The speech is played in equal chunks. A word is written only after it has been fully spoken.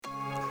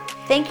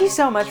Thank you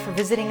so much for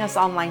visiting us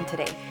online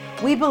today.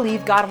 We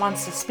believe God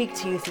wants to speak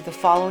to you through the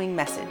following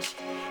message.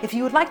 If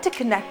you would like to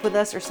connect with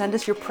us or send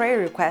us your prayer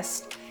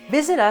requests,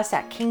 visit us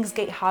at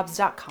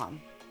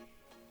kingsgatehobbs.com.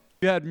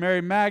 You had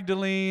Mary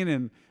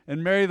Magdalene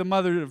and Mary, the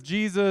mother of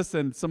Jesus,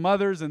 and some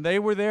others, and they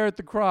were there at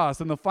the cross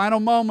in the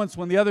final moments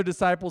when the other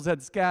disciples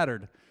had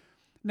scattered.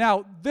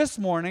 Now, this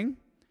morning,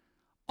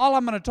 all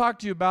I'm going to talk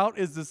to you about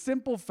is the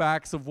simple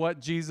facts of what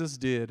Jesus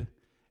did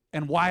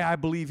and why I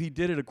believe he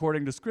did it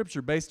according to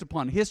Scripture, based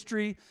upon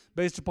history,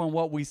 based upon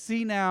what we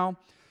see now.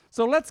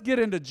 So let's get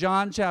into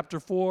John chapter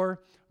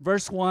 4,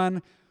 verse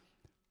 1.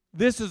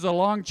 This is a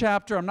long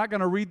chapter. I'm not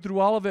going to read through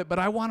all of it, but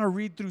I want to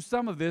read through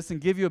some of this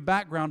and give you a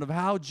background of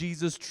how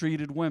Jesus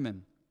treated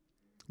women.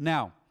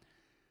 Now,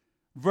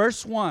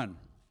 verse 1.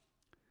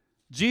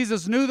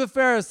 Jesus knew the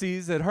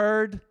Pharisees had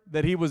heard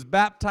that he was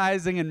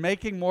baptizing and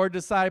making more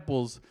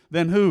disciples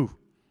than who?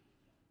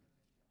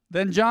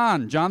 Than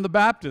John the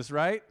Baptist,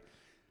 right?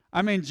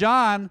 I mean,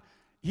 John,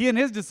 he and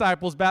his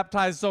disciples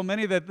baptized so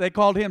many that they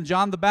called him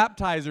John the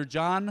Baptizer,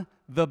 John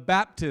the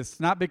Baptist,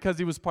 not because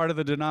he was part of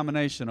the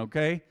denomination,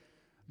 okay?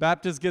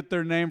 Baptists get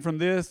their name from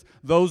this,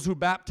 those who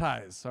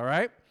baptize, all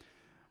right?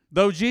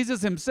 Though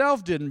Jesus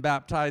himself didn't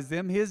baptize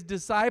them, his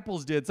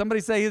disciples did.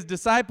 Somebody say his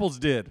disciples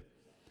did.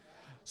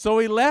 So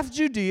he left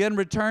Judea and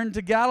returned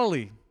to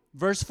Galilee.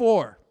 Verse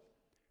 4.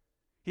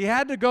 He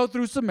had to go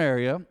through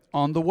Samaria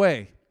on the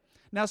way.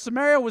 Now,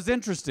 Samaria was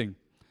interesting.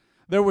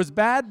 There was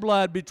bad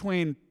blood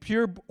between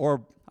pure-blooded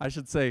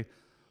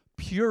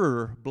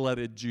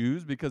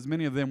Jews, because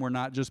many of them were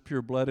not just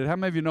pure-blooded. How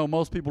many of you know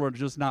most people are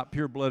just not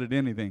pure-blooded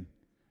anything?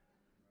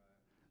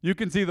 You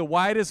can see the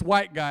whitest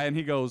white guy, and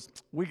he goes,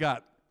 we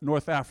got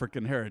North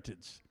African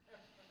heritage.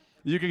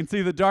 You can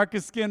see the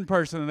darkest skinned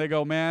person, and they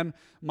go, man,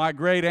 my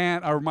great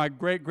aunt or my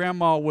great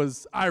grandma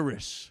was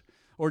Irish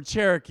or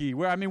Cherokee.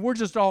 We're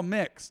just all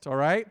mixed, all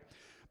right?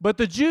 But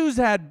the Jews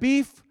had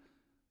beef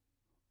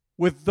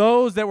with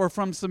those that were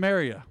from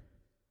Samaria.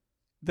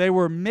 They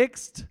were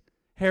mixed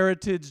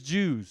heritage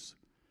Jews.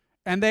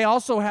 And they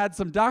also had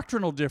some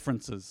doctrinal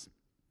differences,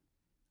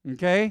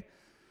 okay?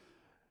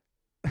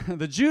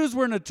 The Jews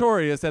were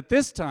notorious at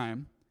this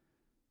time.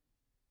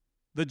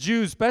 The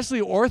Jews,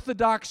 especially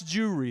Orthodox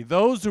Jewry,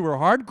 those who were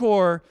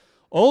hardcore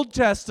Old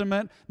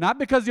Testament, not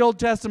because the Old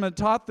Testament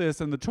taught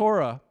this in the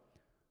Torah,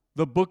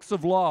 the books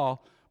of law,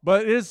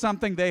 but it is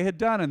something they had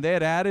done, and they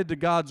had added to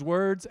God's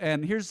words.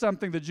 And here's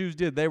something the Jews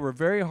did. They were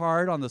very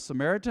hard on the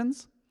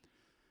Samaritans.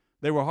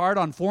 They were hard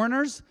on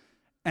foreigners,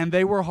 and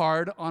they were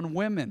hard on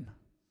women.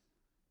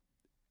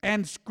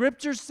 And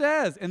Scripture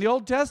says in the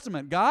Old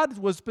Testament, God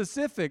was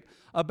specific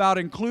about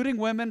including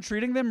women,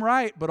 treating them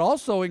right, but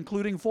also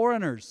including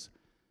foreigners.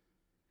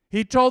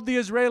 He told the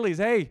Israelis,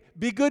 hey,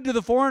 be good to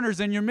the foreigners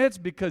in your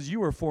midst because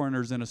you are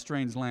foreigners in a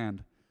strange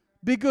land.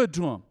 Be good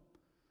to them.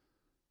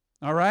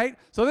 All right?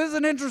 So this is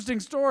an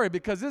interesting story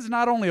because this is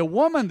not only a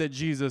woman that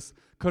Jesus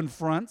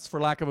confronts, for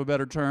lack of a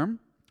better term,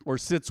 or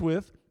sits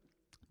with,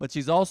 but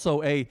she's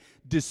also a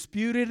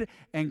disputed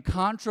and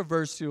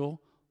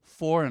controversial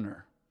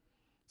foreigner.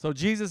 So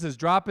Jesus is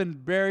dropping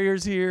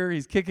barriers here.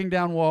 He's kicking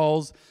down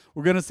walls.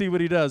 We're going to see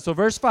what he does. So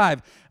verse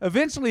 5,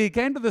 eventually he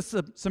came to the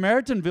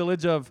Samaritan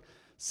village of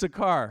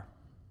Sychar,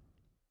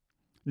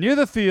 near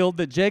the field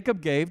that Jacob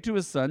gave to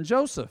his son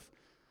Joseph.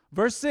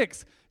 Verse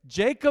 6,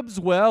 Jacob's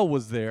well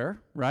was there,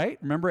 right?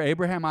 Remember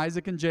Abraham,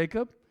 Isaac, and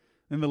Jacob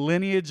in the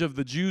lineage of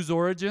the Jews'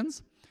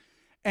 origins?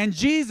 And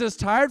Jesus,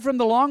 tired from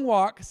the long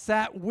walk,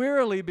 sat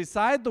wearily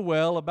beside the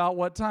well about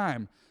what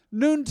time?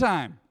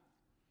 Noontime.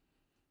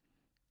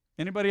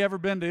 Anybody ever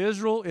been to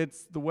Israel?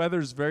 The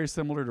weather's very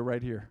similar to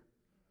right here.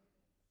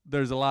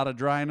 There's a lot of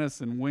dryness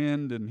and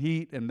wind and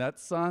heat, and that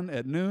sun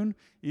at noon,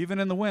 even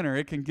in the winter,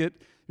 it can get,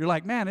 you're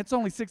like, man, it's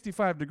only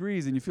 65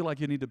 degrees, and you feel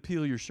like you need to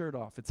peel your shirt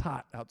off. It's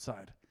hot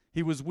outside.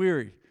 He was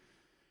weary.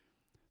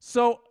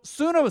 So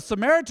soon a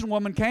Samaritan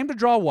woman came to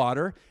draw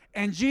water,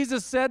 and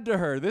Jesus said to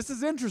her, this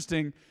is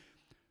interesting,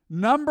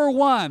 number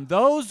one,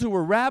 those who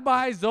were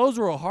rabbis, those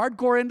who were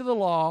hardcore into the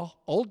law,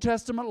 Old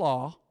Testament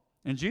law,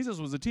 and Jesus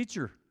was a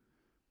teacher.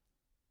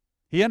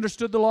 He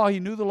understood the law. He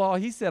knew the law.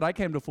 He said, I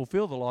came to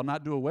fulfill the law,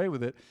 not do away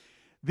with it.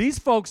 These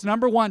folks,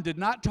 number one, did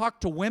not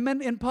talk to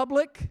women in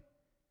public.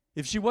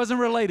 If she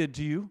wasn't related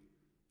to you,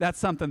 that's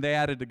something they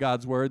added to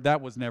God's word. That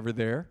was never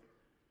there.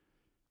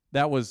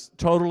 That was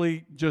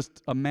totally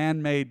just a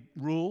man-made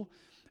rule.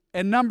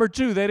 And number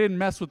two, they didn't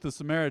mess with the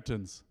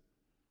Samaritans.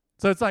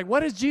 So it's like,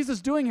 what is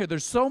Jesus doing here?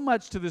 There's so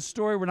much to this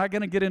story. We're not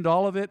going to get into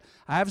all of it.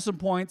 I have some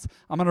points.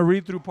 I'm going to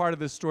read through part of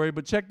this story,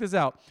 but check this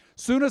out.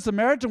 Soon a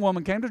Samaritan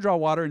woman came to draw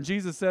water, and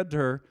Jesus said to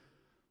her,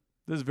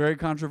 this is very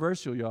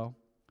controversial, y'all.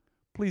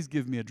 Please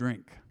give me a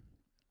drink.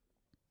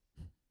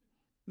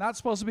 Not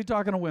supposed to be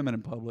talking to women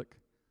in public,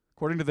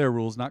 according to their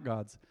rules, not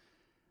God's.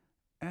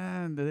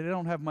 And they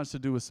don't have much to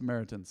do with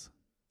Samaritans.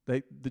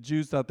 The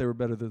Jews thought they were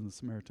better than the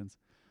Samaritans.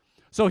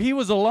 So he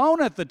was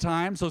alone at the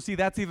time. So see,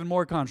 that's even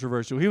more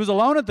controversial. He was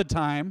alone at the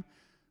time,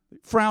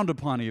 frowned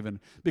upon even,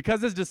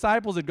 because his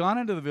disciples had gone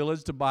into the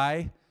village to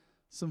buy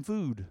some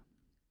food.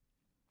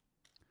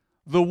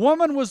 The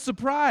woman was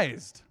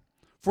surprised,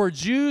 For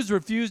Jews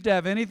refused to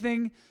have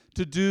anything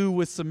to do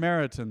with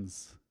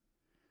Samaritans.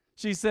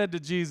 She said to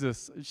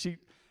Jesus,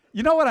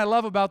 you know what I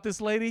love about this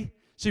lady?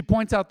 She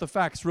points out the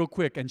facts real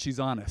quick, and she's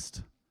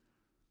honest.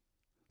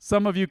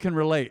 Some of you can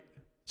relate.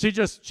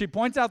 She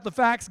points out the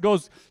facts,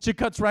 she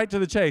cuts right to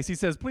the chase. He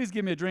says, please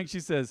give me a drink. She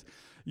says,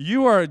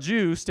 you are a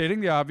Jew,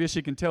 stating the obvious.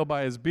 She can tell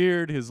by his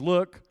beard, his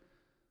look.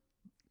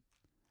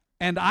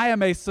 And I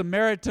am a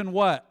Samaritan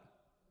what?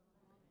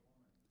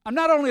 I'm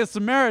not only a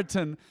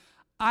Samaritan,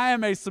 I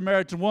am a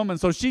Samaritan woman.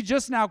 So she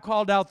just now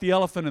called out the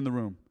elephant in the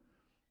room.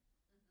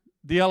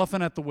 The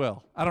elephant at the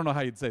well. I don't know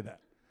how you'd say that.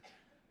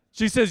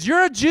 She says,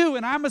 you're a Jew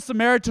and I'm a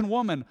Samaritan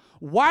woman.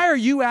 Why are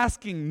you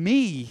asking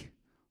me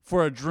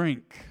for a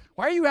drink?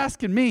 Why are you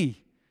asking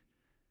me?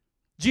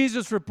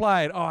 Jesus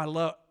replied, I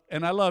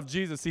love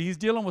Jesus. See, he's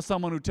dealing with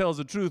someone who tells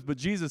the truth, but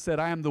Jesus said,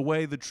 I am the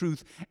way, the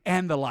truth,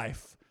 and the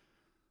life.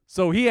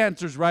 So he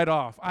answers right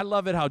off. I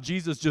love it how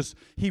Jesus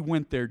he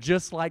went there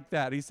just like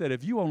that. He said,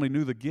 if you only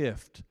knew the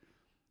gift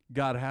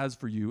God has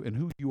for you and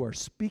who you are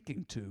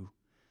speaking to,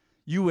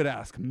 you would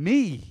ask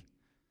me,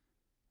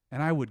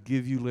 and I would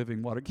give you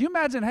living water. Can you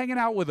imagine hanging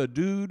out with a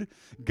dude,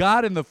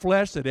 God in the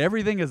flesh, that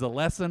everything is a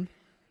lesson?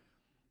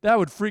 That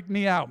would freak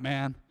me out,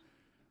 man.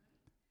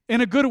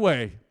 In a good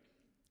way.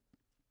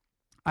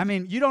 I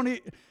mean,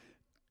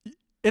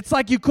 it's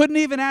like you couldn't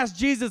even ask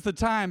Jesus the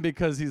time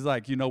because he's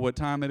like, you know what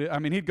time it is? I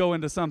mean, he'd go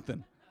into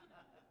something.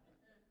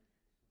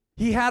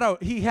 He had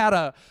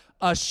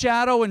a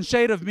shadow and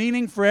shade of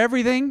meaning for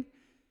everything.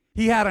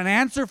 He had an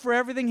answer for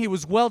everything. He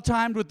was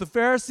well-timed with the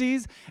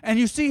Pharisees. And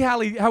you see how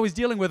he's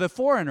dealing with a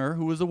foreigner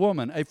who was a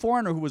woman, a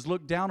foreigner who was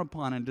looked down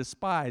upon and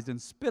despised and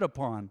spit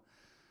upon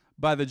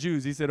by the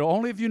Jews. He said,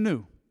 only if you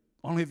knew.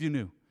 Only if you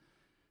knew.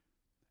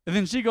 And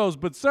then she goes,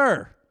 but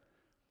sir,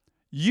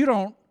 you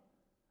don't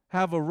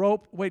have a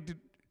rope. Wait,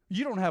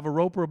 you don't have a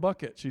rope or a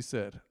bucket, she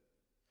said.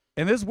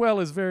 And this well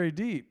is very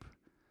deep.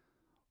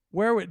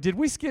 Did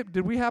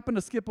we happen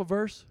to skip a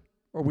verse?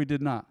 Or we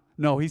did not?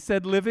 No, he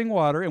said living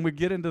water, and we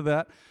get into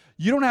that.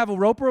 You don't have a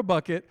rope or a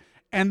bucket,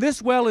 and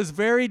this well is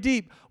very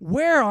deep.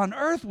 Where on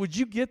earth would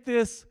you get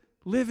this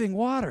living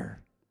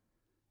water?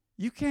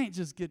 You can't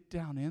just get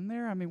down in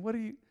there. I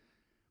mean,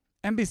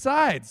 and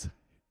besides,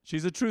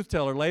 she's a truth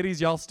teller.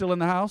 Ladies, y'all still in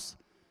the house?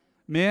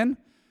 Men,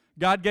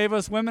 God gave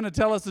us women to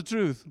tell us the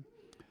truth.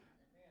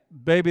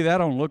 Baby, that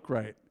don't look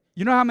right.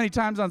 You know how many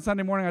times on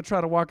Sunday morning I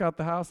try to walk out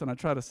the house and I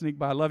try to sneak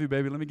by, I love you,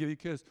 baby, let me give you a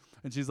kiss.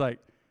 And she's like,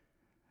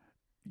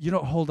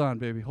 hold on,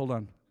 baby, hold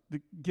on.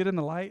 Get in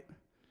the light?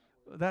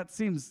 That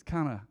seems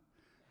kind of...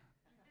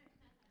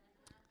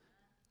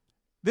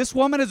 This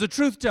woman is a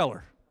truth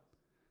teller.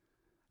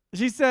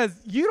 She says,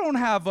 you don't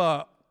have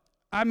a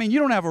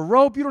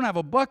rope, you don't have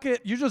a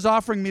bucket, you're just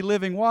offering me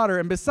living water.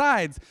 And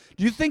besides,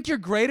 do you think you're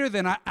greater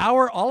than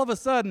all of a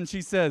sudden,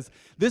 she says,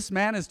 this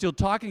man is still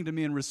talking to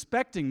me and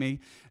respecting me.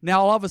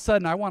 Now, all of a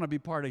sudden, I want to be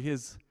part of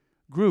his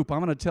group. I'm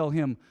going to tell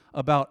him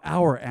about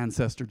our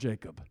ancestor,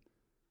 Jacob.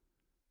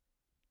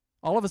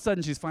 All of a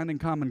sudden, she's finding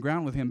common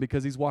ground with him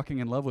because he's walking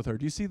in love with her.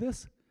 Do you see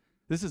this?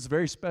 This is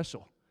very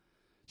special.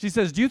 She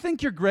says, do you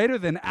think you're greater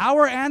than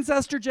our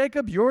ancestor,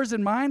 Jacob, yours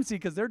and mine? See,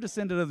 because they're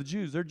descendant of the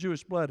Jews. They're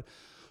Jewish blood.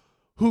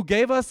 Who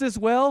gave us this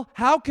well?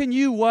 How can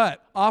you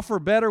what? Offer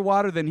better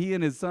water than he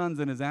and his sons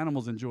and his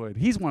animals enjoyed.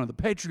 He's one of the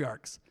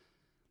patriarchs,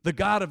 the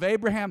God of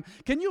Abraham.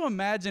 Can you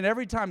imagine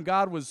every time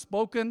God was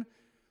spoken,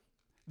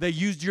 they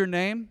used your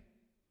name?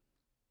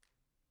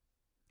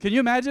 Can you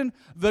imagine?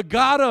 The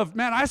God of,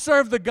 I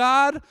serve the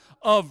God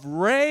of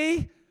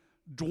Ray,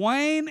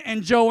 Dwayne,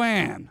 and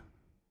Joanne.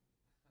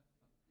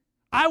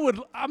 I'm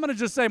going to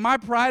just say my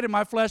pride and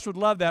my flesh would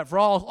love that for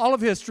all of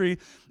history.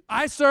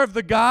 I serve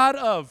the God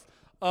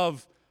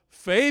of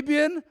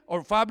Fabian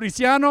or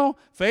Fabriciano,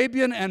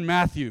 Fabian, and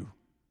Matthew.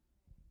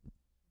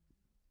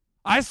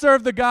 I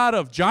serve the God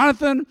of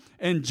Jonathan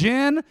and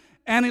Jen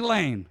and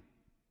Elaine.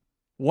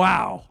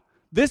 Wow.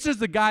 This is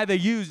the guy they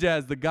used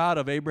as the God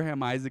of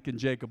Abraham, Isaac, and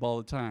Jacob all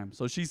the time.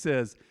 So she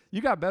says, you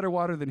got better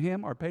water than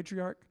him, our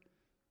patriarch?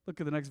 Look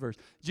at the next verse.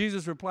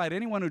 Jesus replied,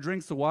 anyone who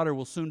drinks the water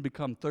will soon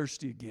become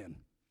thirsty again.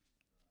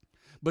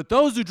 But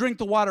those who drink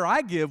the water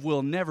I give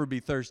will never be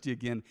thirsty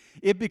again.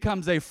 It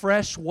becomes a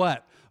fresh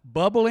what?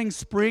 Bubbling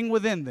spring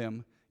within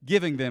them,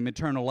 giving them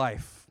eternal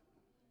life.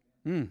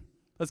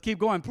 Let's keep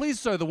going. Please,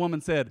 sir, the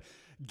woman said,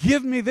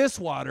 give me this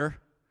water,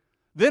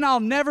 then I'll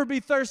never be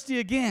thirsty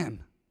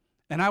again,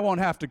 and I won't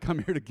have to come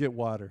here to get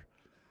water.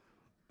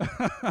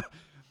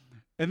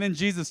 And then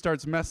Jesus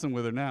starts messing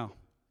with her now.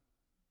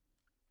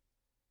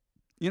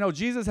 You know,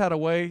 Jesus had a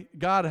way,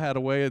 God had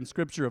a way in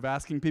Scripture of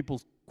asking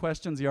people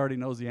questions he already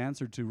knows the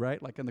answer to,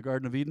 right? Like in the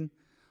Garden of Eden.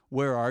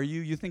 Where are you?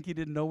 You think he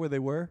didn't know where they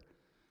were?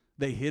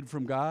 They hid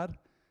from God?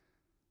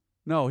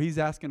 No, he's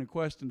asking a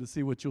question to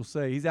see what you'll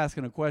say. He's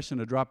asking a question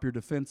to drop your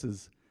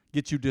defenses,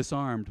 get you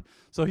disarmed.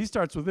 So he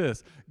starts with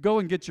this. Go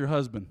and get your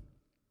husband.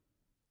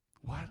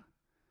 What?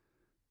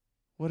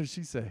 What did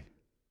she say?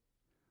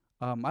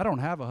 I don't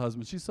have a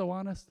husband. She's so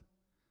honest.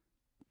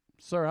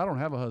 Sir, I don't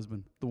have a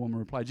husband, the woman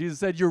replied. Jesus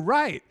said, you're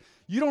right.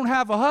 You don't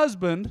have a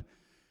husband,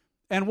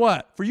 And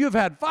what? For you have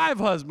had 5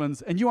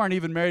 husbands, and you aren't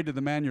even married to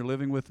the man you're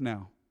living with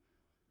now.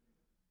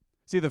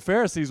 See, the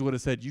Pharisees would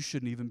have said, you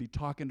shouldn't even be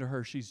talking to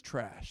her. She's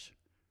trash.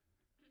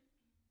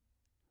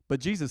 But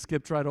Jesus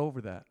skipped right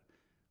over that.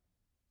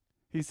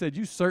 He said,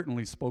 you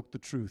certainly spoke the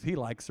truth. He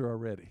likes her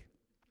already.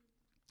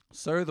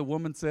 Sir, the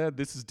woman said,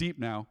 this is deep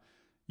now.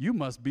 You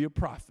must be a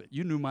prophet.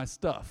 You knew my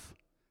stuff.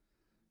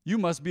 You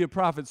must be a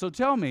prophet. So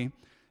tell me,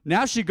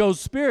 now she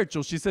goes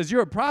spiritual. She says,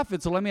 you're a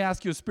prophet, so let me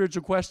ask you a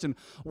spiritual question.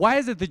 Why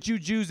is it that you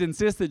Jews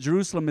insist that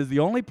Jerusalem is the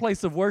only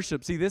place of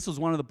worship? See, this was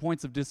one of the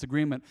points of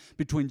disagreement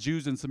between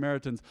Jews and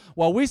Samaritans.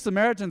 While we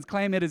Samaritans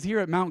claim it is here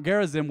at Mount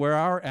Gerizim where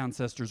our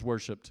ancestors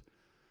worshipped.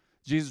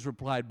 Jesus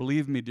replied,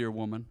 believe me, dear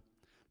woman,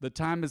 the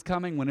time is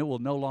coming when it will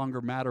no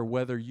longer matter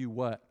whether you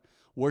what?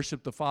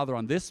 Worship the Father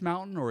on this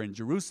mountain or in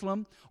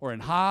Jerusalem or in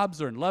Hobbs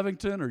or in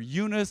Lovington or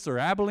Eunice or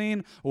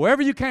Abilene,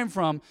 wherever you came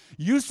from.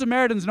 You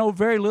Samaritans know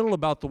very little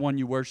about the one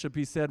you worship,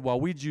 he said,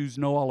 while we Jews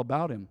know all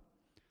about him.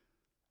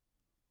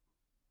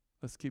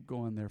 Let's keep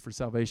going there, for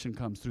salvation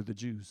comes through the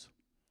Jews.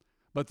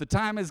 But the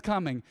time is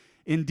coming.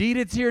 Indeed,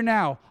 it's here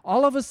now.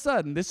 All of a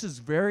sudden, this is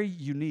very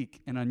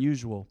unique and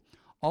unusual.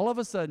 All of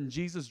a sudden,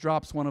 Jesus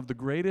drops one of the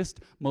greatest,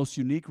 most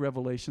unique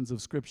revelations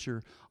of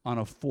Scripture on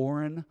a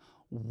foreign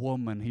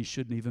woman he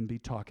shouldn't even be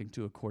talking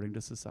to according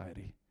to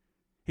society.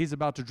 He's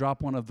about to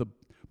drop one of the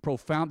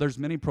there's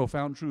many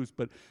profound truths,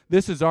 but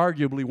this is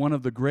arguably one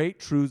of the great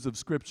truths of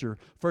Scripture,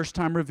 first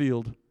time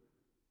revealed.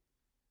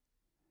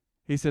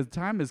 He says,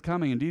 time is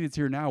coming, indeed it's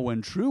here now,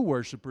 when true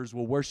worshipers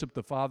will worship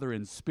the Father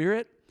in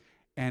spirit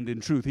and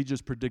in truth. He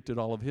just predicted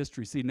all of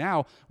history. See,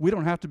 now we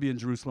don't have to be in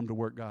Jerusalem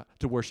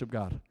to worship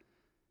God.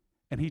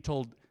 And he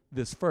told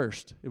this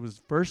first. It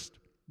was first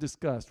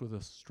discussed with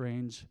a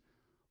strange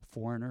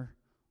foreigner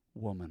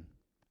woman.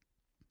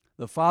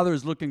 The Father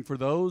is looking for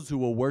those who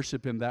will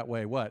worship him that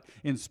way. What?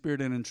 In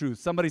spirit and in truth.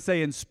 Somebody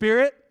say in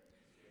spirit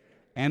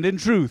and in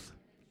truth.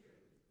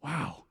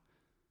 Wow.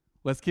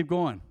 Let's keep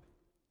going.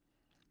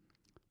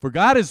 For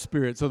God is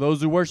spirit, so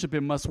those who worship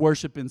him must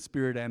worship in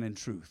spirit and in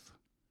truth.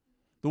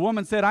 The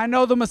woman said, I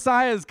know the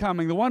Messiah is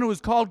coming, the one who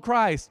is called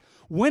Christ.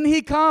 When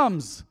he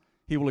comes,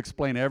 he will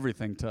explain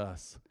everything to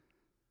us.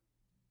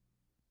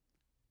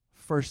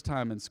 First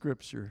time in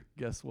Scripture,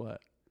 guess what?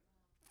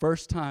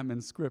 First time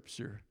in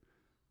Scripture.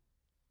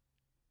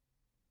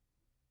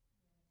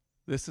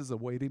 This is a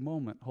weighty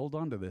moment. Hold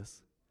on to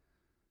this.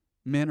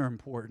 Men are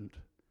important.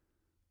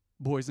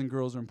 Boys and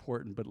girls are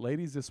important. But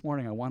ladies, this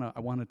morning I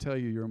want to tell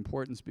you your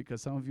importance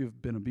because some of you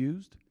have been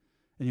abused,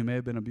 and you may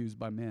have been abused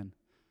by men.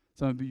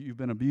 Some of you, you've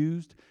been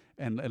abused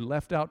and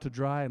left out to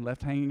dry and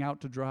left hanging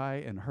out to dry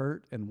and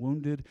hurt and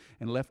wounded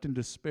and left in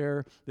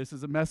despair. This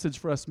is a message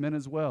for us men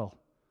as well.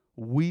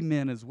 We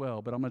men as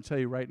well. But I'm going to tell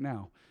you right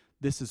now,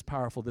 this is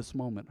powerful, this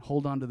moment.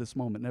 Hold on to this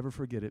moment. Never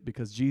forget it,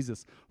 because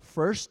Jesus,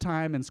 first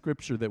time in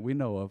Scripture that we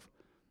know of,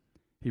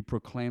 he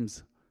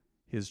proclaims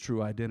his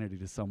true identity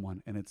to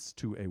someone, and it's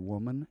to a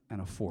woman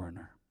and a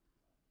foreigner.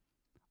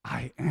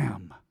 I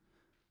am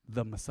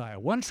the Messiah.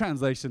 One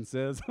translation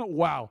says,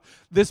 wow,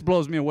 this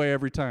blows me away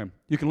every time.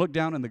 You can look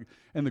down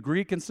in the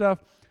Greek and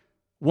stuff.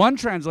 One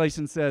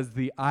translation says,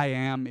 the I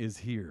am is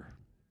here.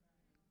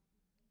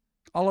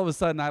 All of a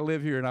sudden, I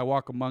live here and I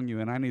walk among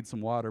you and I need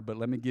some water, but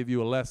let me give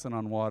you a lesson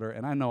on water.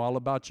 And I know all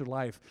about your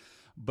life,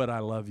 but I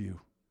love you.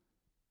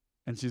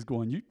 And she's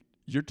going,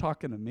 you're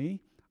talking to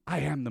me? I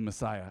am the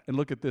Messiah. And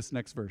look at this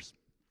next verse.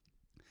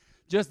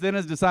 Just then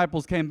his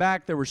disciples came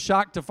back. They were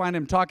shocked to find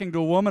him talking to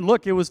a woman.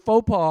 Look, it was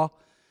faux pas.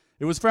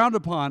 It was frowned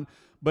upon.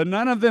 But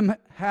none of them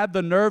had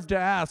the nerve to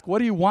ask, what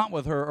do you want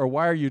with her, or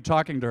why are you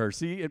talking to her?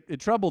 See, it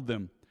troubled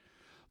them.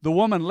 The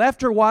woman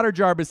left her water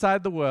jar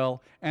beside the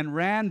well and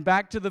ran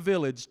back to the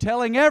village,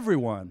 telling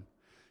everyone,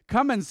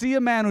 come and see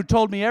a man who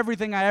told me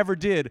everything I ever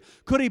did.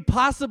 Could he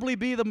possibly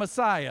be the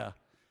Messiah?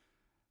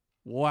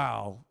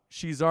 Wow,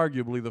 she's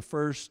arguably the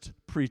first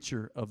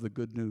preacher of the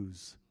good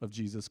news of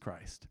Jesus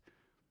Christ.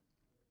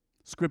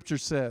 Scripture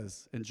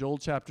says in Joel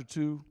chapter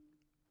 2,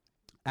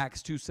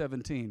 Acts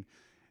 2:17,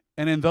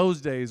 and in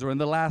those days, or in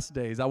the last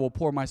days, I will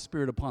pour my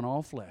spirit upon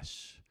all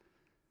flesh.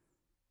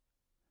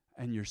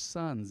 And your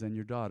sons and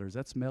your daughters,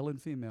 that's male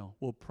and female,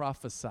 will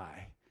prophesy.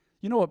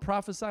 You know what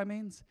prophesy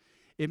means?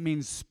 It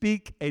means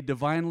speak a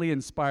divinely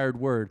inspired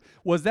word.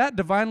 Was that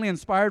divinely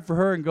inspired for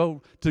her and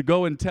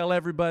go and tell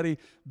everybody,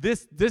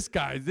 this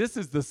guy, this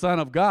is the Son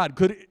of God?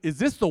 Is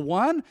this the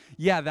one?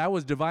 Yeah, that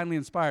was divinely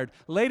inspired.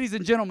 Ladies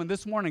and gentlemen,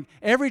 this morning,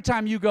 every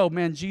time you go,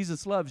 man,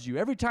 Jesus loves you.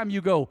 Every time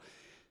you go,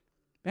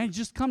 man,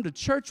 just come to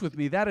church with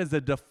me. That is a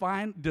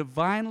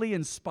divinely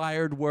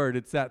inspired word.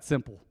 It's that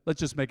simple. Let's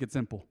just make it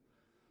simple.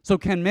 So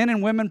can men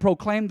and women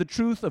proclaim the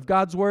truth of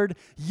God's word?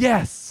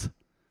 Yes.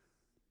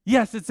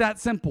 Yes, it's that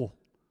simple.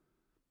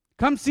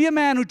 Come see a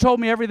man who told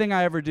me everything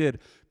I ever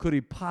did. Could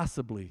he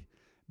possibly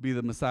be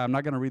the Messiah? I'm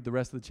not going to read the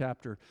rest of the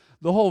chapter.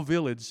 The whole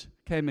village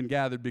came and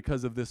gathered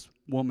because of this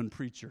woman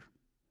preacher.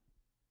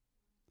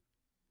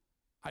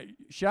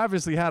 She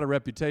obviously had a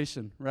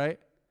reputation, right?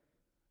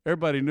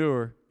 Everybody knew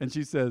her. And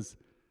she says,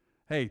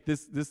 hey,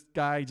 this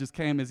guy just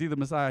came. Is he the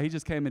Messiah? He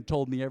just came and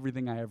told me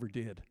everything I ever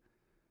did.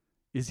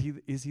 Is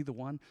he the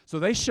one? So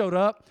they showed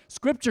up.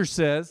 Scripture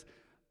says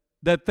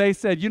that they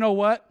said, you know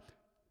what?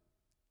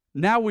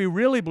 Now we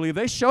really believe.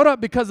 They showed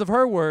up because of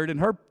her word and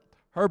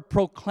her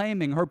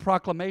proclaiming, her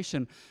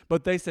proclamation.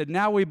 But they said,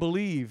 now we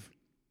believe.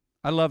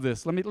 I love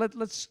this.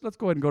 Let's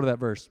go ahead and go to that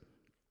verse.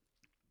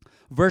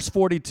 Verse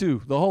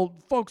 42. The whole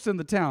folks in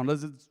the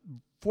town.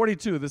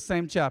 42, the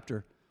same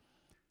chapter.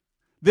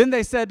 Then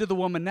they said to the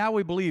woman, now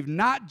we believe,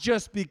 not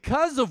just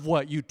because of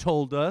what you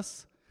told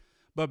us,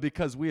 but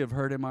because we have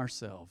heard him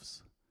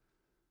ourselves.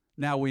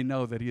 Now we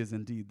know that he is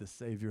indeed the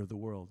Savior of the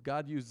world.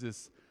 God used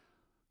this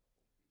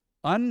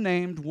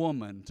unnamed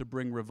woman to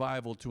bring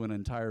revival to an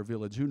entire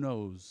village. Who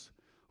knows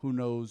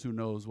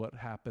what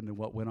happened and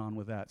what went on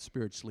with that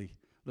spiritually,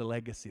 the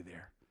legacy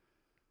there.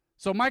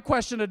 So my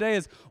question today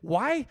is,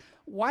 why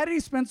did he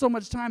spend so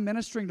much time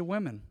ministering to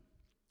women?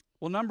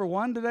 Well, number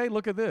one today,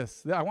 look at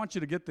this. I want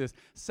you to get this.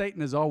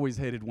 Satan has always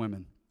hated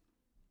women.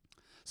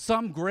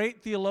 Some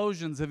great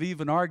theologians have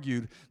even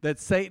argued that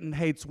Satan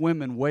hates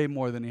women way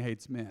more than he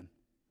hates men.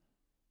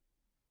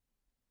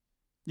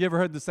 You ever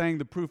heard the saying,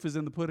 the proof is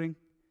in the pudding?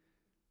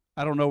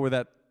 I don't know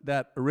where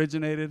that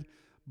originated,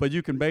 but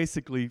you can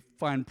basically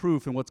find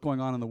proof in what's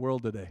going on in the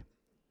world today.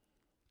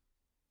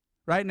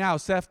 Right now,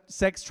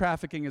 sex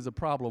trafficking is a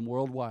problem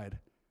worldwide.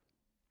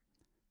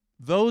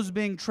 Those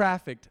being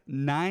trafficked,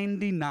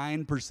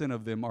 99%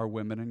 of them are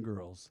women and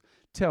girls.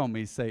 Tell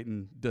me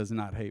Satan does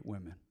not hate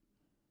women.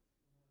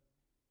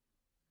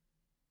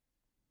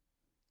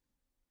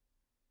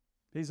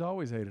 He's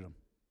always hated them.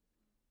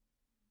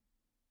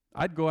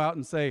 I'd go out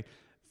and say,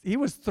 he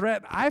was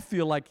threatened. I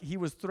feel like he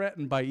was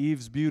threatened by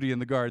Eve's beauty in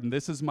the garden.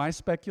 This is my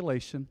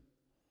speculation.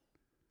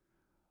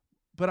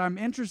 But I'm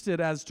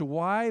interested as to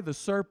why the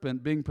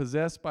serpent being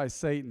possessed by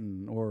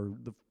Satan, or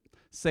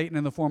Satan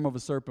in the form of a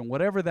serpent,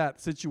 whatever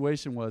that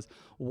situation was,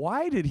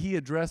 why did he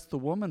address the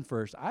woman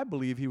first? I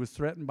believe he was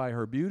threatened by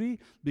her beauty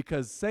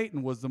because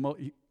Satan was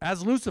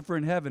as Lucifer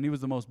in heaven, he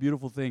was the most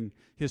beautiful thing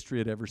history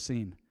had ever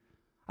seen.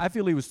 I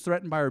feel he was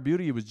threatened by her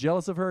beauty. He was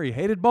jealous of her. He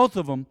hated both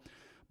of them,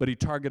 but he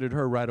targeted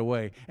her right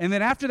away. And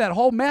then after that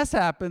whole mess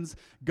happens,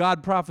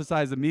 God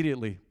prophesies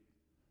immediately.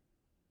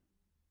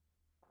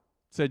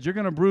 Said, you're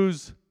going to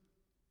bruise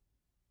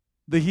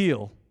the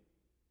heel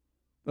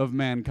of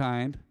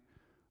mankind,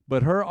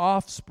 but her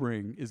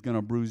offspring is going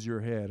to bruise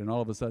your head. And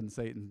all of a sudden,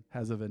 Satan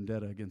has a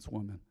vendetta against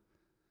women.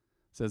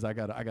 Says, I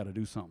got to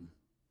do something.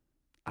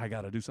 I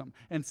got to do something.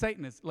 And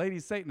Satan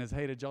has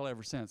hated y'all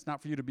ever since.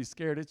 Not for you to be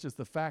scared. It's just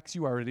the facts.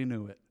 You already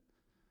knew it.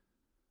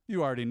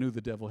 You already knew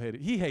the devil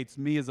hated. He hates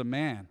me as a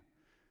man.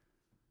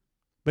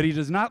 But he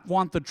does not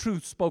want the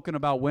truth spoken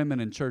about women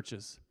in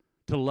churches,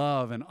 to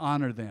love and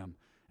honor them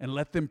and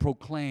let them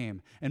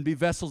proclaim and be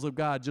vessels of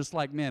God just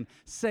like men.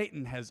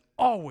 Satan has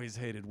always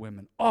hated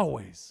women,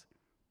 always.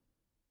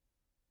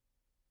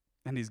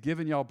 And he's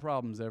given y'all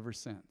problems ever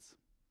since.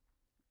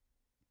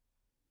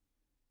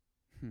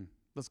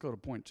 Let's go to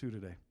point 2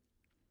 today.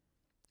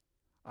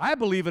 I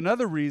believe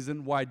another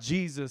reason why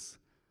Jesus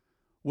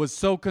was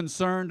so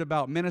concerned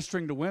about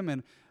ministering to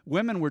women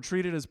were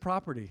treated as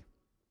property.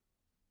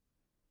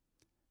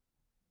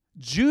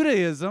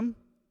 Judaism,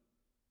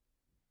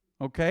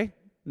 okay,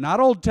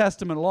 not Old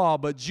Testament law,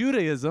 but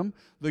Judaism,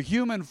 the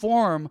human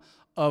form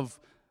of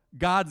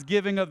God's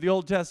giving of the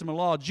Old Testament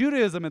law,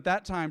 Judaism at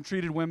that time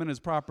treated women as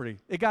property.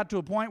 It got to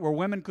a point where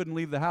women couldn't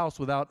leave the house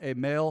without a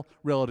male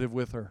relative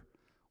with her.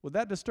 Would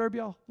that disturb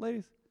y'all,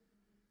 ladies?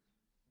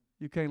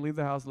 You can't leave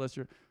the house unless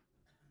you're...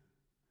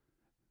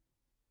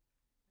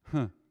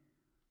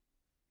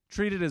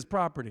 Treated as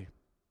property.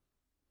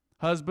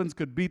 Husbands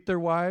could beat their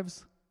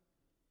wives.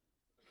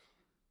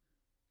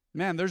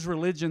 Man, there's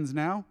religions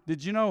now.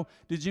 Did you know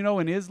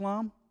in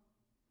Islam?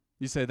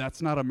 You say,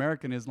 that's not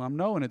American Islam.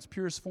 No, in its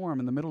purest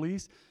form in the Middle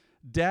East,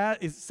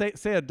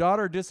 say a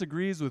daughter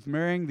disagrees with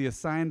marrying the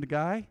assigned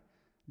guy,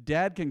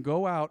 dad can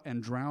go out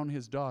and drown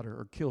his daughter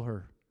or kill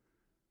her.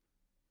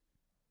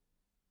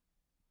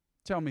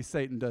 Tell me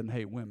Satan doesn't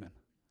hate women.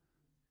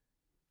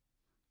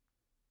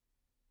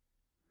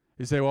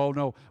 You say, well,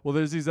 no. Well,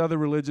 there's these other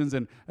religions,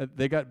 and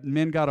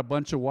men got a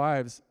bunch of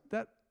wives.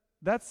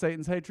 That's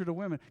Satan's hatred of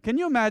women. Can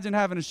you imagine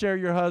having to share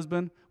your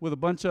husband with a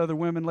bunch of other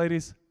women,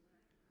 ladies?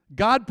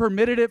 God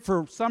permitted it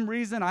for some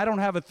reason. I don't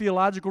have a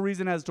theological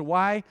reason as to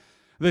why.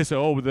 They say,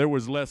 oh, there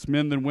was less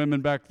men than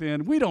women back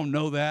then. We don't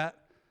know that.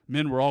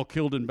 Men were all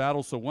killed in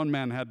battle, so one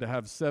man had to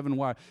have 7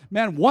 wives.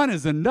 Man, one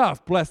is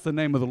enough, bless the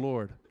name of the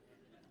Lord.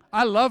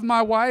 I love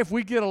my wife.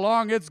 We get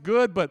along. It's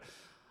good, but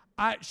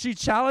she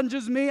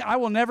challenges me. I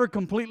will never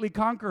completely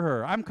conquer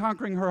her. I'm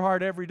conquering her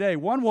heart every day.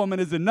 One woman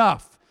is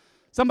enough.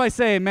 Somebody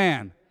say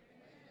amen.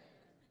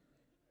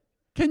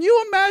 Can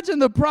you imagine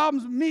the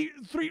problems?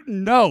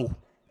 No.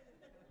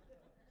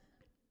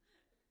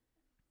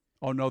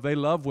 Oh, no, they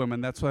love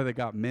women. That's why they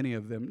got many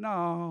of them.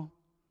 No,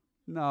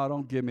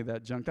 don't give me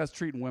that junk. That's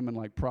treating women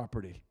like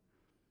property.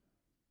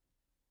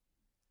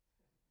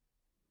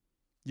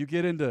 You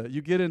get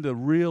into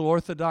real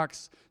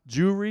Orthodox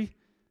Jewry,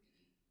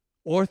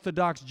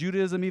 Orthodox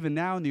Judaism, even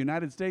now in the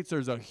United States,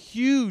 there's a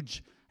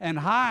huge and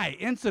high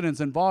incidence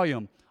and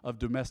volume of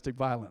domestic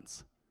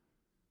violence.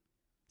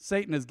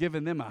 Satan has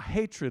given them a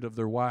hatred of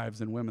their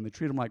wives and women. They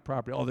treat them like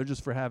property. Oh, they're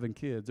just for having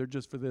kids. They're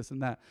just for this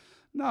and that.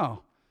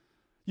 No.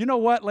 You know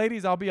what,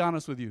 ladies? I'll be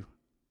honest with you.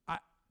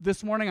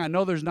 This morning, I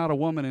know there's not a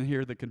woman in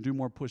here that can do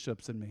more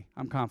push-ups than me.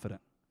 I'm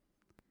confident.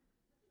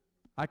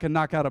 I can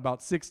knock out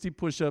about 60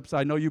 push-ups.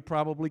 I know you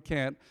probably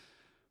can't.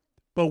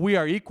 But we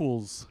are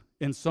equals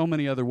in so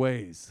many other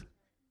ways.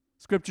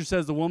 Scripture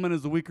says the woman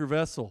is the weaker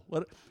vessel.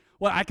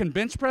 Well, I can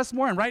bench press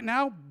more. And right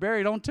now,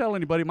 Barry, don't tell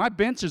anybody. My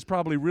bench is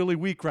probably really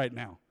weak right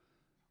now.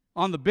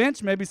 On the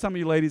bench, maybe some of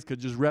you ladies could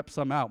just rep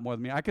some out more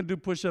than me. I can do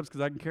push-ups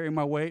because I can carry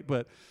my weight,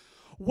 but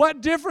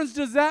what difference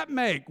does that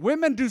make?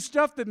 Women do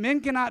stuff that men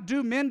cannot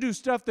do. Men do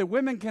stuff that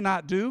women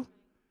cannot do.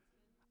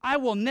 I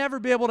will never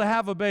be able to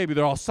have a baby.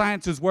 They're all,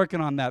 science is working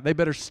on that. They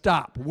better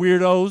stop.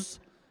 Weirdos.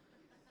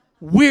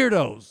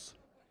 Weirdos.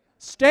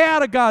 Stay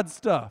out of God's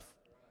stuff.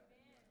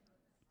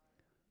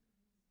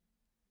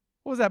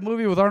 What was that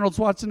movie with Arnold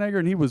Schwarzenegger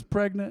and he was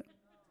pregnant?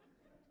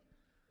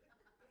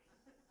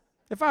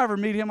 If I ever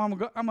meet him, I'm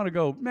going to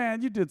go,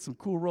 man, you did some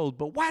cool roles,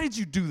 but why did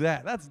you do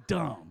that? That's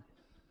dumb.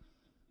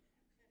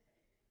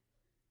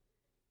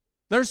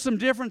 There's some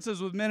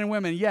differences with men and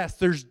women. Yes,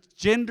 there's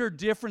gender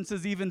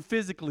differences even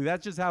physically.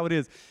 That's just how it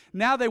is.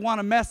 Now they want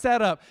to mess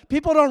that up.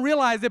 People don't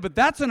realize it, but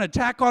that's an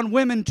attack on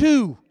women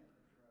too.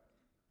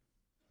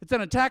 It's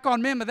an attack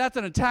on men, but that's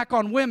an attack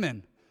on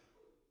women.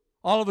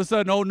 All of a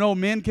sudden, oh no,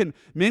 men can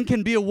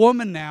be a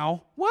woman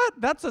now. What?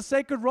 That's a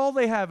sacred role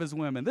they have as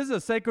women. This is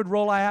a sacred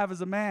role I have as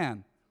a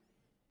man.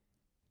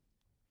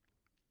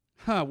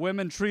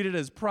 Women treated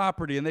as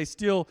property, and they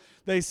still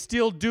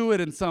do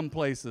it in some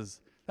places.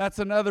 That's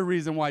another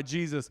reason why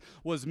Jesus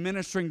was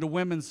ministering to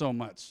women so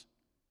much.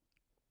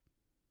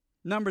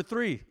 Number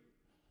 3,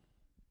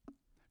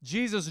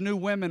 Jesus knew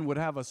women would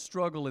have a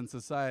struggle in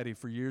society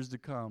for years to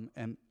come,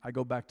 and I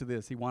go back to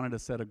this. He wanted to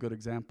set a good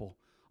example,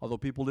 although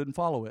people didn't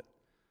follow it.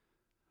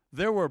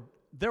 There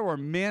were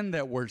men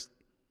that were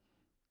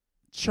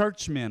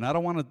churchmen. I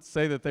don't want to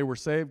say that they were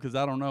saved because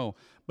I don't know,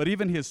 but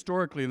even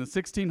historically in the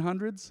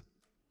 1600s,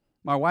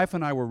 my wife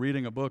and I were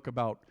reading a book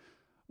about,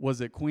 was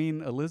it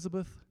Queen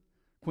Elizabeth?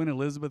 Queen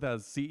Elizabeth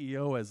as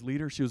CEO, as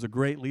leader. She was a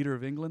great leader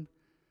of England.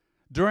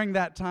 During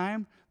that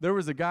time, there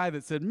was a guy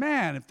that said,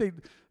 man,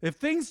 if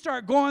things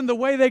start going the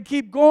way they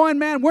keep going,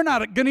 man, we're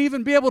not going to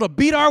even be able to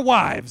beat our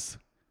wives.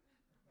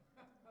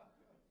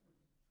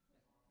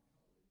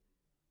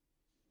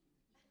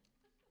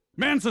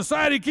 Man,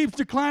 society keeps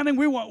declining.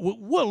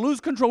 We'll lose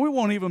control. We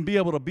won't even be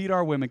able to beat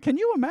our women. Can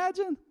you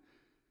imagine?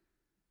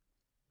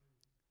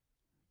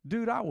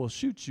 Dude, I will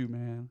shoot you,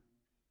 man,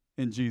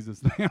 in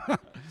Jesus' name.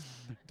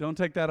 Don't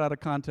take that out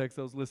of context,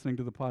 those listening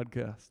to the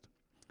podcast.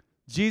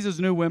 Jesus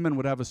knew women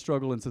would have a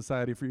struggle in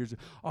society for years.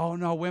 Oh,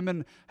 no,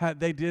 women,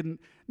 they didn't.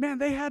 Man,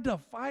 they had to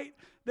fight.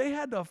 They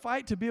had to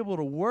fight to be able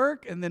to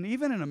work. And then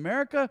even in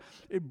America,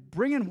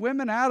 bringing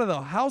women out of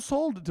the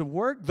household to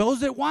work, those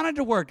that wanted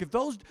to work, if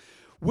those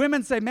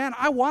women say, man,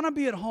 I want to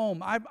be at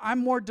home, I'm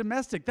more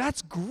domestic,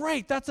 that's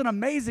great. That's an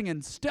amazing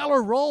and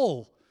stellar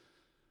role.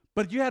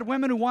 But you had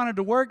women who wanted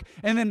to work,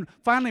 and then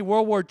finally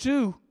World War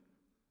II,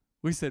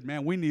 we said,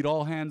 man, we need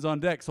all hands on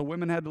deck. So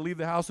women had to leave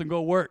the house and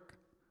go work.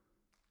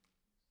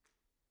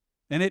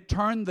 And it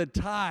turned the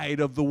tide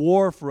of the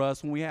war for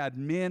us when we had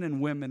men and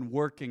women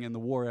working in the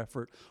war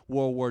effort,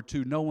 World War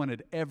II. No one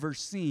had ever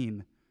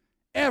seen,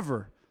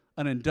 an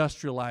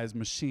industrialized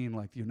machine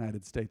like the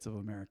United States of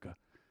America,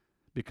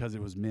 because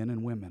it was men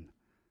and women.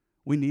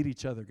 We need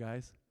each other,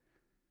 guys.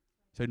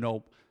 Say,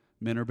 no,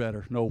 men are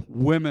better. No,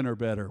 women are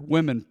better.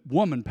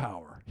 Woman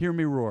power. Hear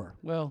me roar.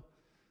 Well,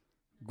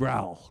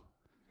 growl.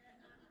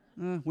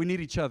 We need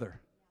each other.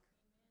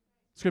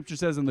 Scripture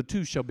says, and the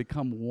two shall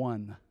become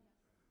one.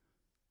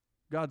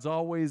 God's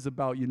always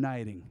about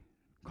uniting,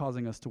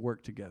 causing us to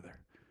work together.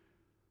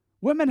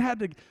 Women had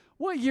to,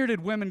 what year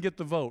did women get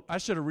the vote? I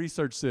should have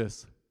researched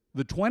this.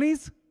 The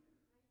 20s?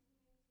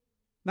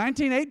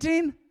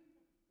 1918?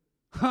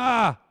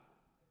 Ha!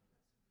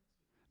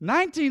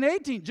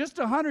 1918, just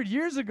 100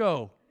 years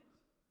ago.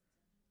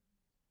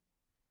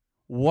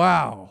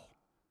 Wow.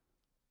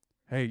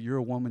 Hey, you're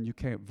a woman, you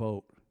can't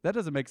vote. That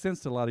doesn't make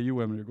sense to a lot of you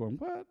women. You're going,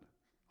 what?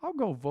 I'll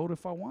go vote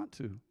if I want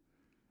to.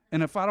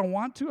 And if I don't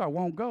want to, I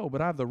won't go,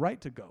 but I have the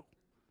right to go.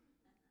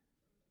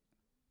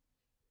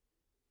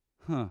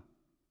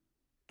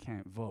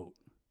 Can't vote.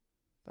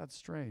 That's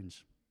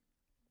strange.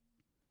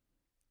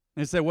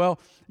 And they say, well,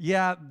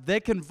 yeah, they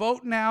can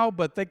vote now,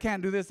 but they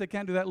can't do this, they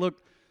can't do that.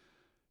 Look,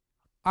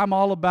 I'm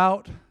all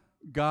about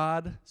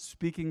God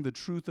speaking the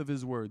truth of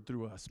his word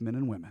through us, men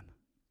and women.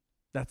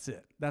 That's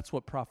it. That's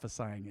what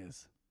prophesying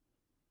is.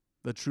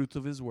 The truth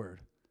of his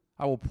word.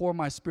 I will pour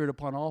my spirit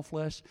upon all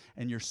flesh,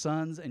 and your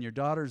sons and your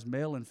daughters,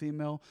 male and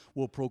female,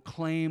 will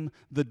proclaim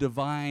the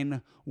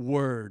divine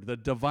word, the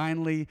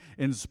divinely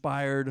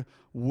inspired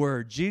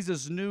word.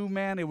 Jesus knew,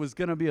 man, it was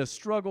going to be a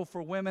struggle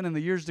for women in the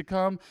years to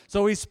come,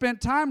 so he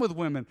spent time with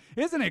women.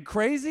 Isn't it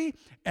crazy?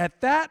 At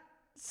that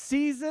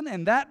season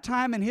and that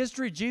time in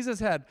history, Jesus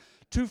had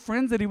 2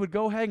 friends that he would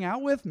go hang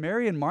out with,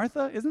 Mary and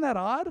Martha. Isn't that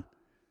odd?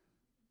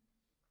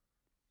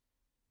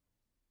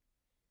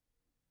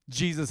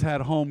 Jesus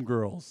had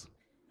homegirls.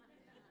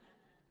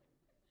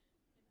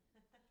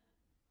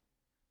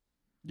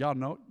 Y'all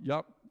know,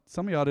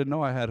 some of y'all didn't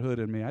know I had hood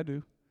in me. I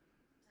do.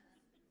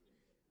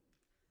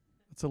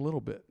 It's a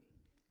little bit.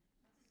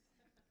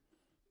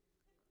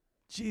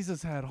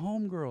 Jesus had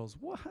homegirls.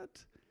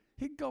 What?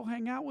 He'd go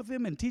hang out with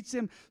them and teach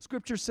them.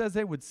 Scripture says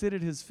they would sit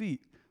at his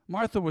feet.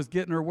 Martha was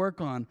getting her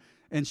work on,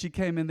 and she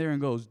came in there and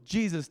goes,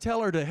 Jesus,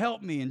 tell her to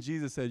help me. And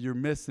Jesus said, you're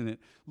missing it.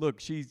 Look,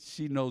 she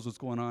knows what's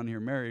going on here.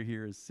 Mary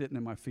here is sitting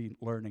at my feet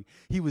learning.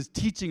 He was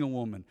teaching a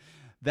woman.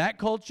 That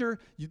culture,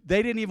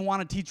 they didn't even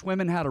want to teach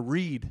women how to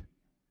read.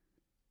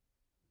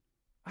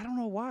 I don't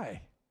know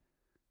why.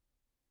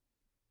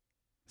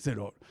 He said,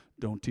 oh,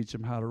 don't teach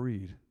them how to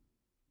read,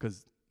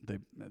 because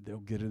they'll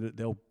get it.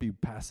 They'll be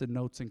passing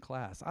notes in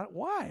class.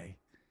 Why?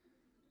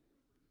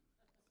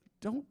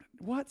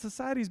 What?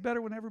 Society's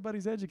better when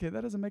everybody's educated.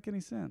 That doesn't make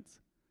any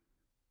sense.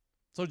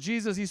 So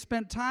Jesus, he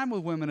spent time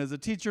with women as a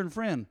teacher and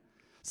friend.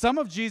 Some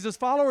of Jesus'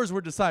 followers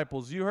were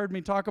disciples. You heard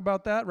me talk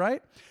about that,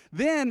 right?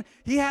 Then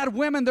he had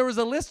women. There was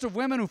a list of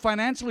women who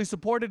financially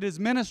supported his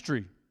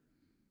ministry.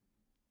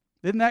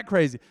 Isn't that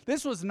crazy?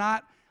 This was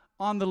not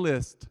on the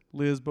list,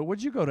 Liz, but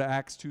would you go to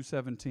Acts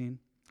 2:17?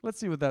 Let's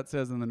see what that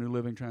says in the New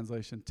Living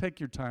Translation. Take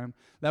your time.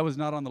 That was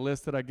not on the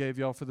list that I gave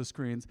y'all for the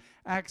screens.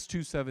 Acts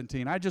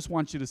 2:17. I just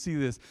want you to see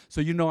this so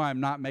you know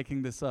I'm not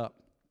making this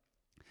up.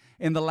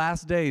 In the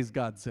last days,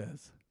 God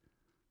says,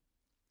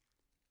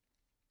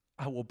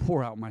 I will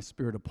pour out my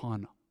Spirit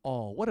upon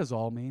all. What does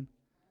all mean?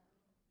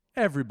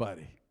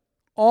 Everybody.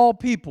 All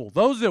people.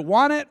 Those that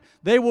want it,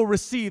 they will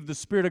receive the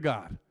Spirit of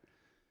God.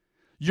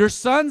 Your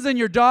sons and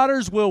your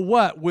daughters will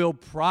what? Will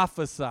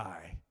prophesy.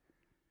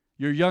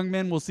 Your young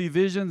men will see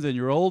visions, and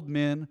your old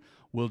men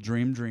will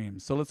dream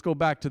dreams. So let's go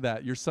back to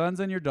that. Your sons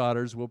and your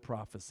daughters will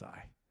prophesy.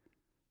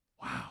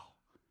 Wow.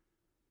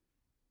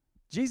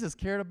 Jesus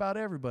cared about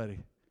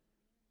everybody.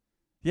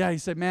 Yeah, he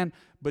said, man,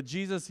 but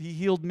Jesus, he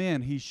healed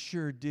men. He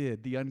sure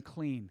did. The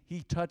unclean.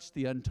 He touched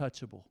the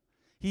untouchable.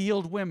 He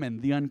healed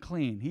women, the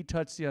unclean. He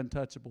touched the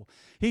untouchable.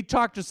 He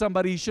talked to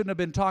somebody he shouldn't have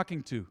been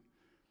talking to.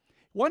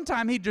 One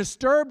time he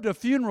disturbed a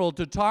funeral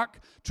to talk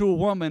to a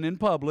woman in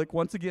public,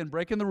 once again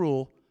breaking the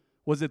rule.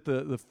 Was it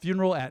the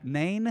funeral at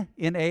Nain,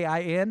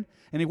 N-A-I-N?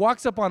 And he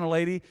walks up on a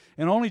lady,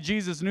 and only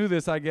Jesus knew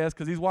this, I guess,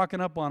 because he's walking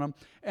up on him.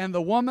 And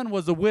the woman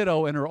was a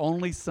widow, and her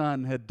only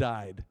son had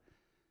died.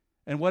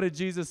 And what did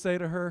Jesus say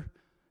to her?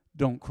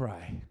 Don't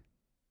cry.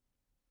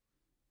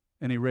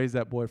 And he raised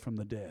that boy from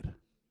the dead.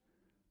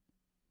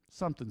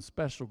 Something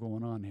special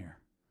going on here.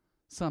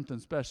 Something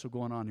special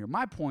going on here.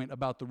 My point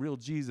about the real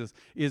Jesus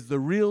is the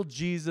real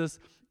Jesus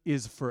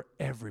is for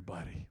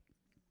everybody.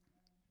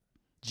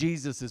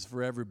 Jesus is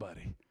for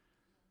everybody.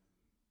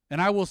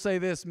 And I will say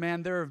this,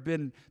 man, there have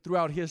been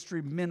throughout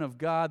history men of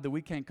God that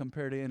we can't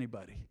compare to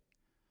anybody.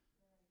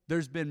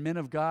 There's been men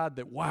of God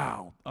that,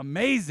 wow,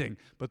 amazing.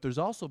 But there's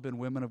also been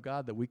women of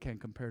God that we can't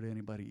compare to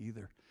anybody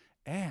either.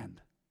 And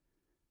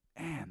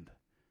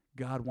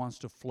God wants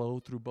to flow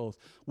through both.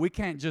 We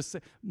can't just say,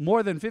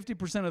 more than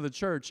 50% of the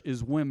church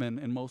is women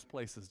in most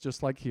places,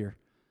 just like here.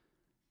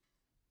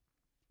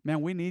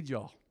 Man, we need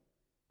y'all,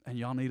 and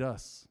y'all need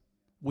us.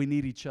 We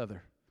need each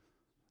other.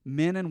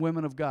 Men and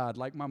women of God,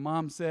 like my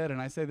mom said, and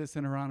I say this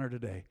in her honor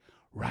today,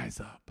 rise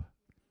up.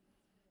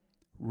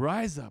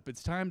 Rise up.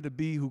 It's time to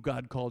be who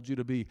God called you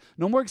to be.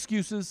 No more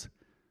excuses.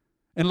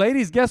 And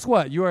ladies, guess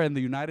what? You are in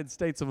the United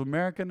States of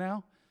America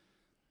now.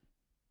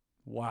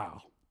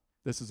 Wow.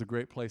 This is a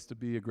great place to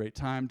be, a great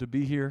time to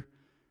be here.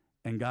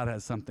 And God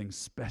has something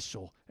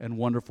special and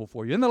wonderful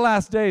for you. In the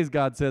last days,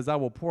 God says, I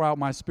will pour out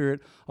my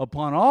Spirit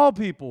upon all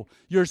people.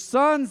 Your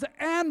sons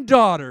and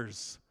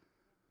daughters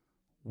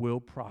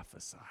will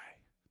prophesy.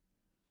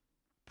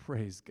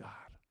 Praise God.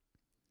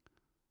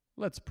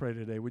 Let's pray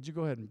today. Would you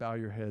go ahead and bow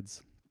your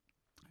heads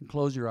and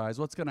close your eyes?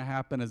 What's going to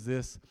happen is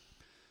this.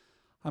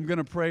 I'm going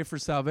to pray for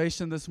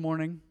salvation this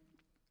morning,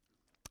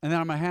 and then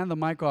I'm going to hand the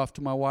mic off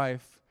to my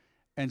wife,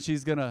 and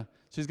she's going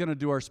to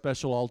do our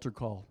special altar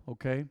call,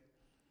 okay?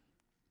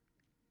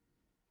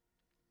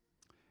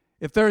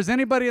 If there is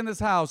anybody in this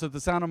house at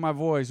the sound of my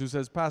voice who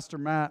says, Pastor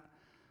Matt,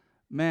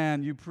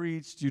 man, you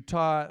preached, you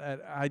taught,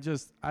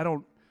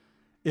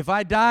 if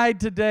I died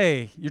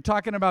today, you're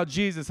talking about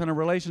Jesus and a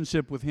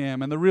relationship with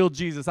him and the real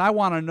Jesus. I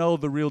want to know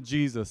the real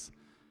Jesus.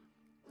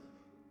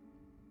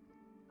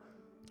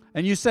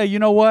 And you say, you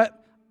know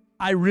what?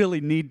 I really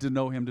need to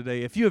know him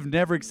today. If you have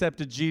never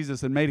accepted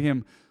Jesus and made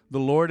him the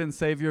Lord and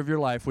Savior of your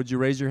life, would you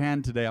raise your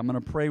hand today? I'm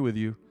going to pray with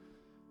you.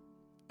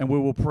 And we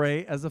will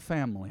pray as a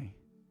family.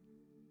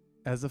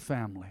 As a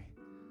family.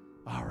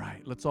 All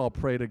right, let's all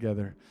pray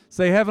together.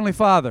 Say, Heavenly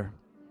Father,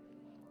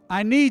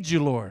 I need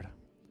you, Lord.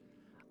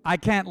 I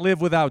can't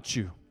live without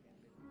you.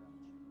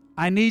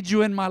 I need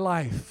you in my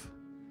life.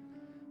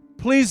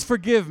 Please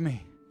forgive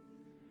me.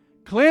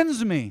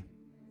 Cleanse me.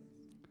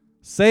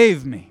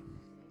 Save me.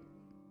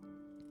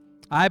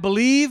 I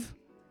believe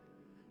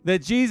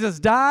that Jesus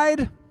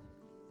died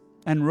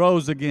and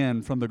rose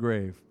again from the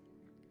grave.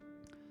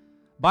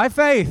 By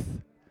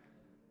faith,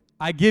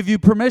 I give you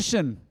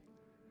permission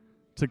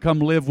to come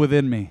live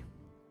within me.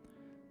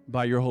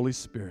 by your Holy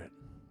Spirit.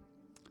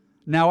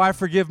 Now I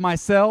forgive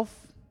myself,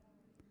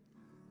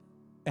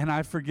 and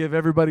I forgive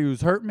everybody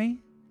who's hurt me,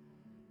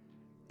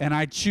 and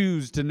I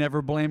choose to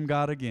never blame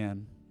God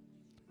again.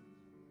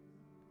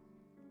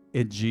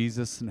 In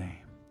Jesus'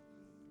 name,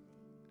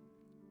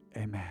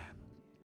 amen.